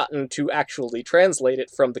forgotten to actually translate it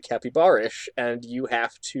from the Capybarish, and you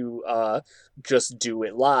have to just do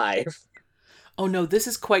it live. Oh no, this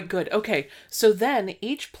is quite good. Okay, so then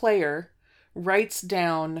each player writes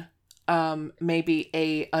down maybe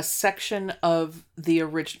a section of the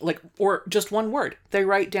original, like, or just one word. They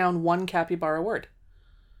write down one capybara word.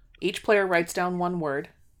 Each player writes down one word,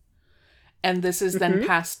 and this is then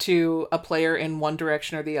passed to a player in one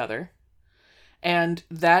direction or the other. And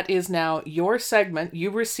that is now your segment. You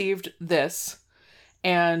received this,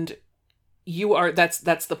 and you are that's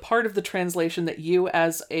the part of the translation that you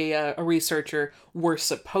as a researcher were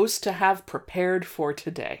supposed to have prepared for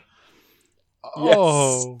today.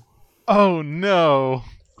 Oh. Oh, no.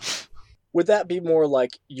 Would that be more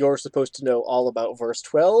like you're supposed to know all about verse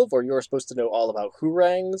 12, or you're supposed to know all about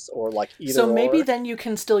Hoorangs, or like either So maybe or? then you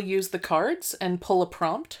can still use the cards and pull a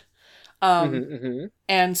prompt.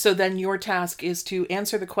 And so then your task is to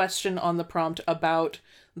answer the question on the prompt about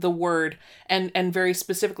the word and very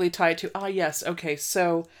specifically tie it to, yes, okay,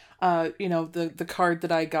 so, the card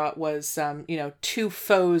that I got was, two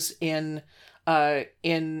foes in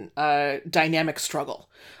dynamic struggle.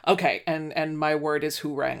 Okay, and my word is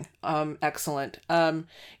Hoorang. Excellent.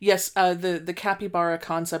 Yes, the capybara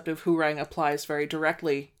concept of Hoorang applies very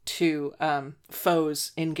directly to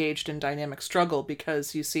foes engaged in dynamic struggle,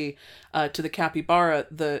 because you see, to the capybara,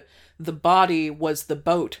 the body was the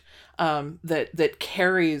boat that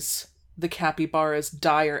carries the capybara's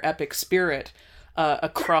dire epic spirit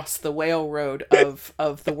across the whale road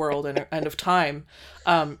of the world and of time.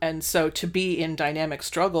 And so to be in dynamic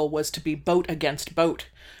struggle was to be boat against boat,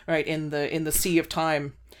 right? In the sea of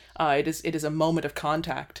time. It is a moment of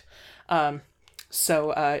contact.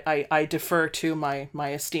 So I defer to my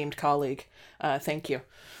esteemed colleague. Thank you,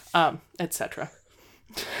 etc.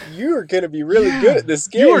 You're gonna be really good at this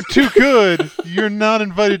game. You are too good. You're not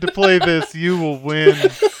invited to play this. You will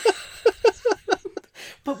win.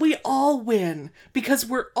 But we all win, because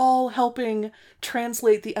we're all helping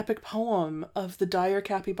translate the epic poem of the dire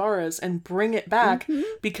capybaras and bring it back,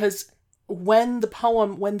 because when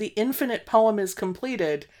the infinite poem is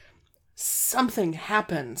completed, something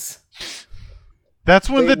happens. That's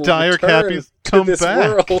when They the will dire return cappies to come this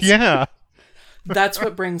back. world. Yeah. That's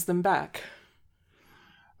what brings them back.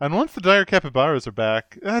 And once the dire capybaras are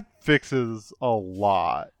back, that fixes a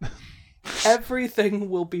lot. Everything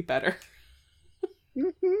will be better.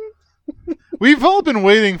 We've all been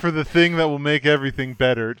waiting for the thing that will make everything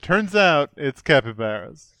better. Turns out it's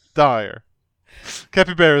capybaras. Dire.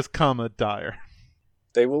 Capybaras, dire.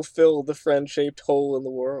 They will fill the friend-shaped hole in the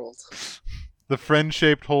world. The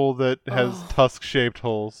friend-shaped hole that has tusk-shaped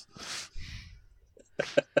holes.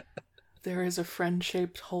 There is a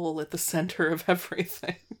friend-shaped hole at the center of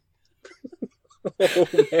everything. Oh,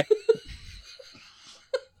 man.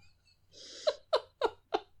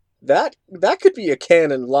 That could be a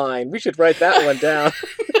canon line. We should write that one down.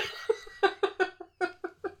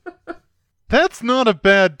 That's not a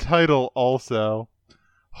bad title, also.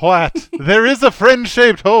 What? There is a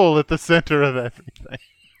friend-shaped hole at the center of everything.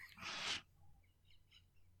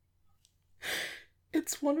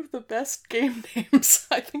 It's one of the best game names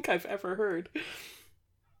I think I've ever heard.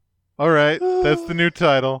 Alright, that's the new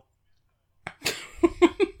title.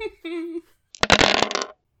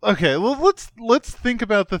 Okay, well, let's think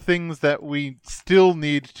about the things that we still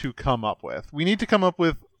need to come up with. We need to come up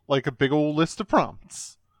with, like, a big old list of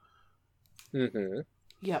prompts. Mm-hmm.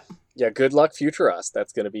 Yep. Yeah, good luck, future us.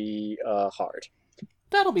 That's going to be hard.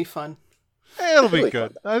 That'll be fun. It'll be Really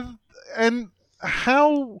good. And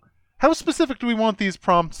how specific do we want these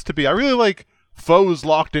prompts to be? I really like foes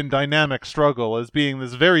locked in dynamic struggle as being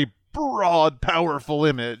this very broad, powerful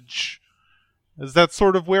image. Is that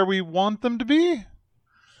sort of where we want them to be?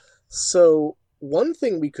 So, one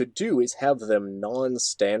thing we could do is have them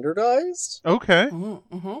non-standardized. Okay.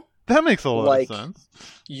 Mm-hmm. That makes a lot of sense.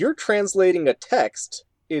 You're translating a text.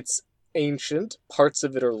 It's ancient. Parts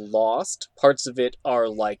of it are lost. Parts of it are,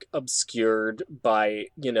 like, obscured by,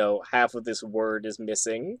 half of this word is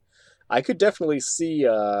missing. I could definitely see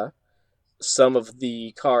some of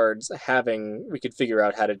the cards we could figure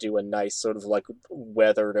out how to do a nice sort of, like,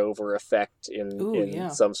 weathered over effect in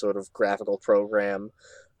some sort of graphical program.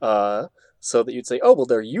 so that you'd say, oh, well,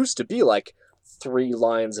 there used to be like 3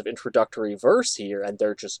 lines of introductory verse here, and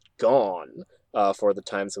they're just gone. For the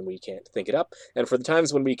times when we can't think it up. And for the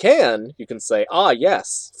times when we can, you can say, ah,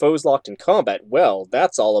 yes, foes locked in combat. Well,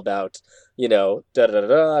 that's all about,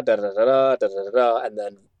 da-da-da-da, da-da-da-da, da-da-da-da, and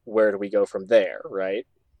then where do we go from there, right?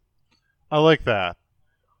 I like that.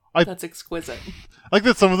 That's exquisite. I like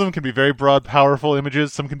that some of them can be very broad, powerful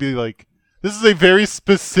images. Some can be like, this is a very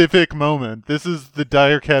specific moment. This is the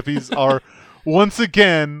Dire Cappies are once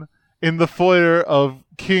again in the foyer of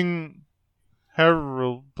King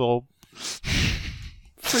Harold.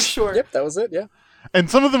 For sure. Yep, that was it, yeah. And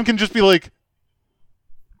some of them can just be like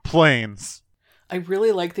planes. I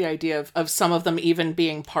really like the idea of some of them even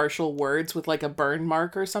being partial words with like a burn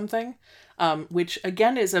mark or something, which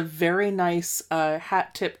again is a very nice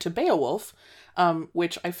hat tip to Beowulf,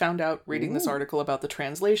 which I found out reading this article about the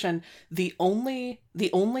translation. The only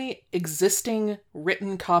existing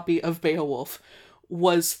written copy of Beowulf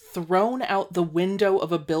was thrown out the window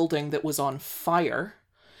of a building that was on fire.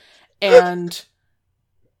 And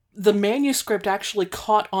the manuscript actually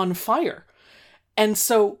caught on fire. And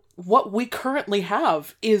so what we currently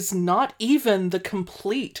have is not even the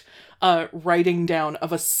complete writing down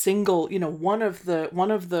of a single, one of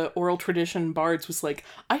the oral tradition bards was like,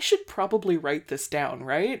 I should probably write this down,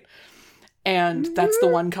 right? And that's the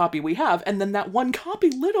one copy we have. And then that one copy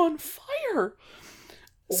lit on fire.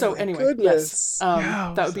 So anyway, yes,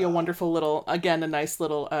 that would be a wonderful little, again, a nice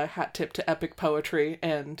little hat tip to epic poetry,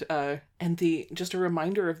 and just a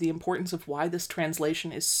reminder of the importance of why this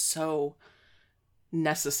translation is so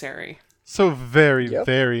necessary. So very,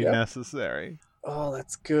 very necessary. Oh,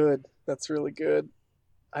 that's good. That's really good.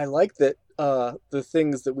 I like that the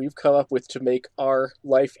things that we've come up with to make our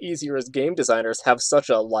life easier as game designers have such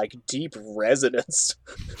a deep resonance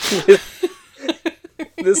with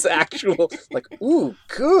this actual, ooh,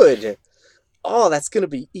 good. Oh, that's going to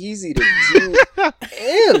be easy to do.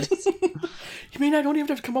 And you mean I don't even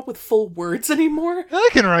have to come up with full words anymore? I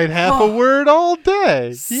can write half a word all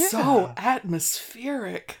day. So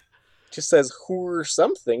atmospheric. Just says who're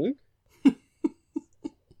something.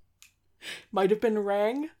 Might have been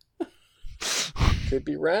rang. Could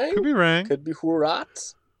be rang. Could be rang. Could be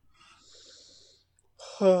hoorat.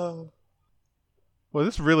 Well,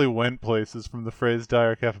 this really went places from the phrase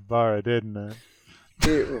dire capybara, didn't it?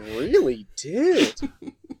 It really did.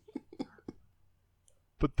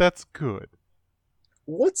 But that's good.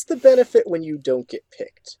 What's the benefit when you don't get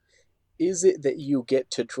picked? Is it that you get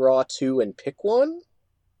to draw 2 and pick one?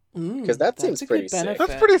 Because that seems pretty sick.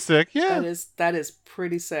 That's pretty sick, yeah. That is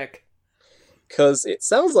pretty sick. Because it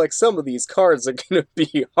sounds like some of these cards are going to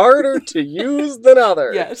be harder to use than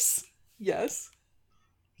others. Yes.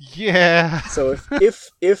 Yeah. So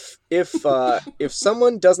if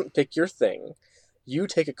someone doesn't pick your thing, you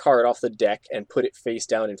take a card off the deck and put it face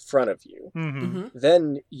down in front of you. Mm-hmm.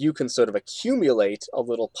 Then you can sort of accumulate a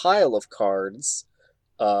little pile of cards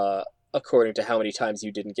according to how many times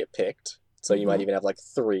you didn't get picked. So you might even have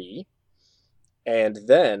 3. And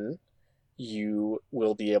then you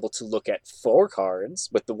will be able to look at 4 cards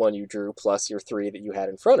with the one you drew plus your 3 that you had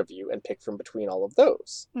in front of you and pick from between all of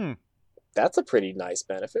those. That's a pretty nice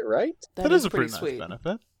benefit, right? That is a pretty nice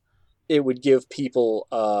benefit. It would give people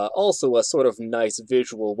also a sort of nice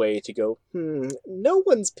visual way to go, no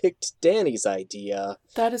one's picked Danny's idea.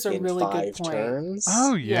 That is a really good point. Turns.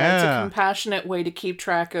 Oh, yeah. It's a compassionate way to keep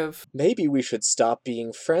track of... Maybe we should stop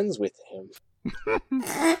being friends with him.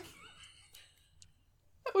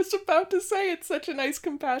 I was about to say it's such a nice,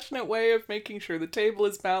 compassionate way of making sure the table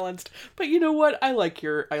is balanced. But you know what? I like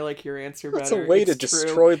your answer better. That's a way to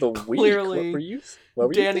destroy the weak. Clearly, what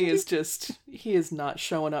were Danny you he is not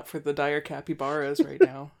showing up for the dire capybaras right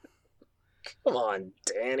now. Come on,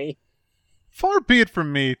 Danny. Far be it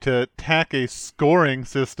from me to tack a scoring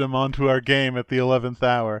system onto our game at the 11th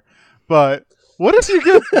hour, but what if you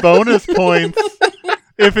get bonus points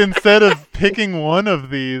if instead of picking one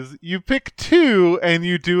of these, you pick 2 and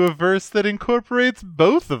you do a verse that incorporates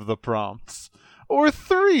both of the prompts? Or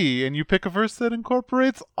 3 and you pick a verse that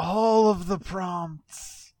incorporates all of the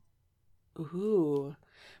prompts? Ooh.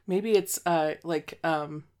 Maybe it's epic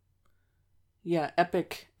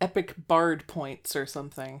bard points or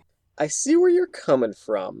something. I see where you're coming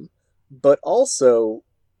from, but also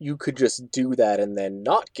you could just do that and then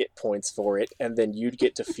not get points for it, and then you'd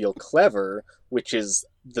get to feel clever, which is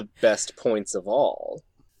the best points of all.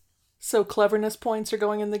 So cleverness points are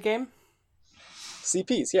going in the game?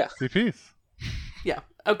 CPs, yeah. CPs. Yeah.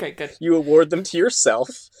 Okay, good. You award them to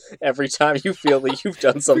yourself every time you feel that you've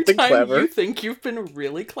done something every time clever. You think you've been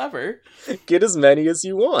really clever. Get as many as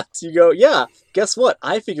you want. You go, yeah, guess what?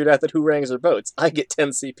 I figured out that hoorangs are boats. I get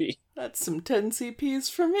 10 CP. That's some 10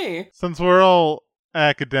 CPs for me. Since we're all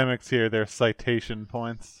academics here, they're citation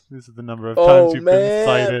points. These are the number of times you've been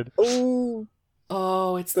cited. Ooh.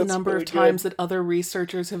 Oh, it's That's the number really of times good. that other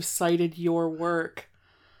researchers have cited your work.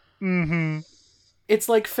 Mm-hmm. It's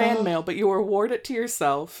like fan mail, but you award it to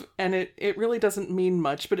yourself, and it really doesn't mean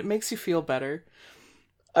much, but it makes you feel better.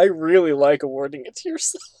 I really like awarding it to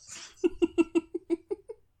yourself.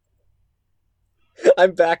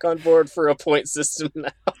 I'm back on board for a point system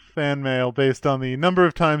now. Fan mail based on the number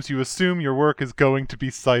of times you assume your work is going to be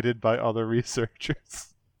cited by other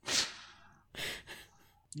researchers.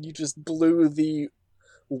 You just blew the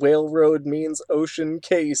Railroad Means Ocean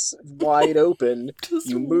case wide open. Just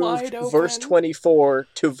you wide moved open. verse 24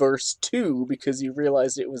 to verse 2 because you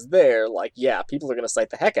realized it was there. Like, yeah, people are going to cite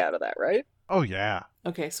the heck out of that, right? Oh, yeah.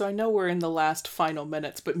 Okay, so I know we're in the last final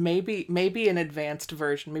minutes, but maybe an advanced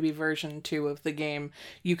version, maybe version 2 of the game,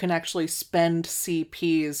 you can actually spend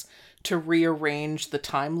CPs to rearrange the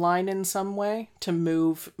timeline in some way, to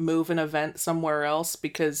move an event somewhere else,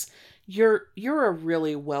 because you're a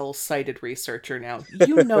really well-cited researcher now.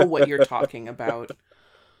 You know what you're talking about.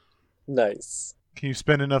 Nice. Can you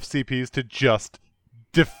spend enough CPs to just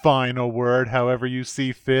define a word however you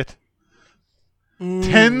see fit?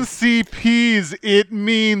 10 CPs, it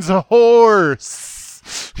means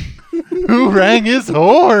horse. Who rang his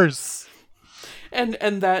horse? And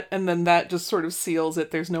then that just sort of seals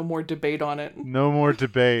it. There's no more debate on it. No more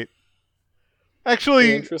debate.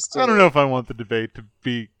 Actually, I don't know if I want the debate to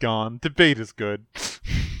be gone. Debate is good.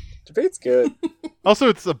 Debate's good. Also,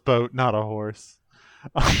 it's a boat, not a horse.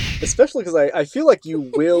 Especially because I feel like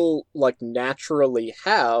you will like naturally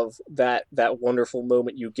have that wonderful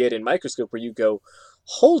moment you get in Microscope where you go,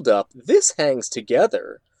 hold up, this hangs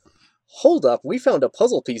together. Hold up, we found a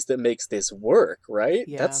puzzle piece that makes this work, right?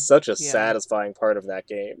 Yeah, that's such a satisfying part of that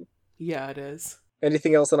game. Yeah, it is.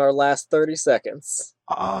 Anything else in our last 30 seconds?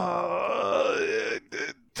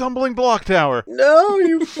 Tumbling block tower. No,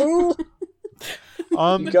 you fool!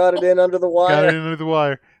 You got it in under the wire. Got it in under the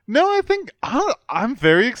wire. No, I think I'm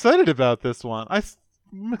very excited about this one.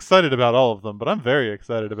 I'm excited about all of them, but I'm very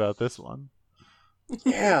excited about this one.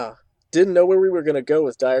 Yeah. Didn't know where we were going to go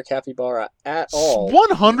with Dire Capybara at all.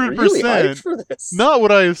 100%. Really hyped for this. Not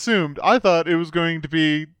what I assumed. I thought it was going to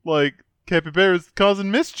be, like, capybaras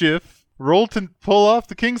causing mischief. Roll to pull off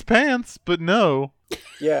the king's pants, but no.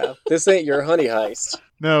 Yeah, this ain't your honey heist.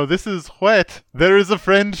 No, this is wet. There is a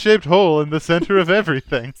friend-shaped hole in the center of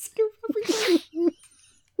everything.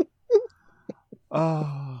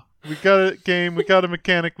 Oh, we got a game, we got a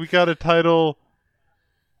mechanic, we got a title,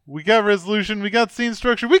 we got resolution, we got scene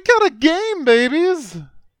structure, we got a game, babies!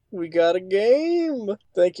 We got a game!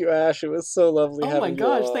 Thank you, Ash. It was so lovely having you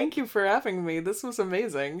on. Oh my gosh, thank you for having me. This was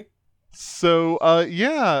amazing. So,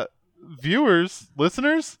 yeah, viewers,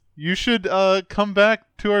 listeners, you should come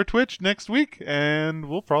back to our Twitch next week, and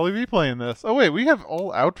we'll probably be playing this. Oh wait, we have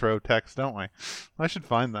all outro text, don't we? I should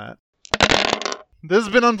find that. This has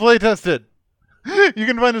been Unplaytested! You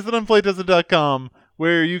can find us at unplaytested.com,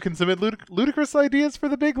 where you can submit ludicrous ideas for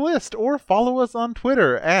the big list, or follow us on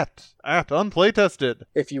Twitter at unplaytested.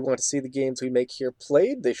 If you want to see the games we make here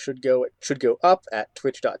played, they should go up at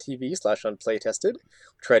twitch.tv/unplaytested. We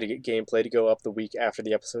try to get gameplay to go up the week after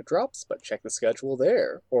the episode drops, but check the schedule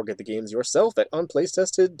there, or get the games yourself at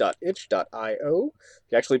unplaytested.itch.io.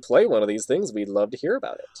 If you actually play one of these things, we'd love to hear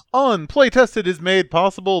about it. Unplaytested is made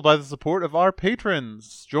possible by the support of our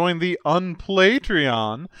patrons. Join the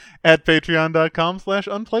Unplaytreon at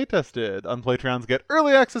patreon.com/unplaytested. Unplaytreons get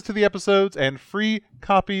early access to the episodes and free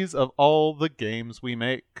copies of all the games we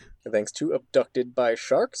make. Thanks to Abducted by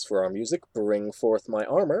Sharks for our music, Bring Forth My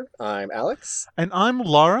Armor. I'm Alex. And I'm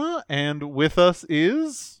Lara, and with us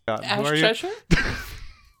is... Ash Cheshire?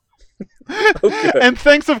 Oh, and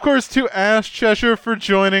thanks, of course, to Ash Cheshire for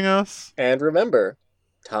joining us. And remember,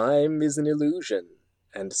 time is an illusion,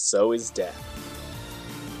 and so is death.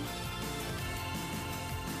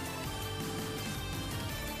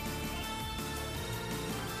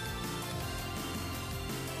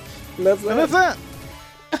 And that's that.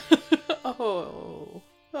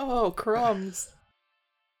 Oh, crumbs.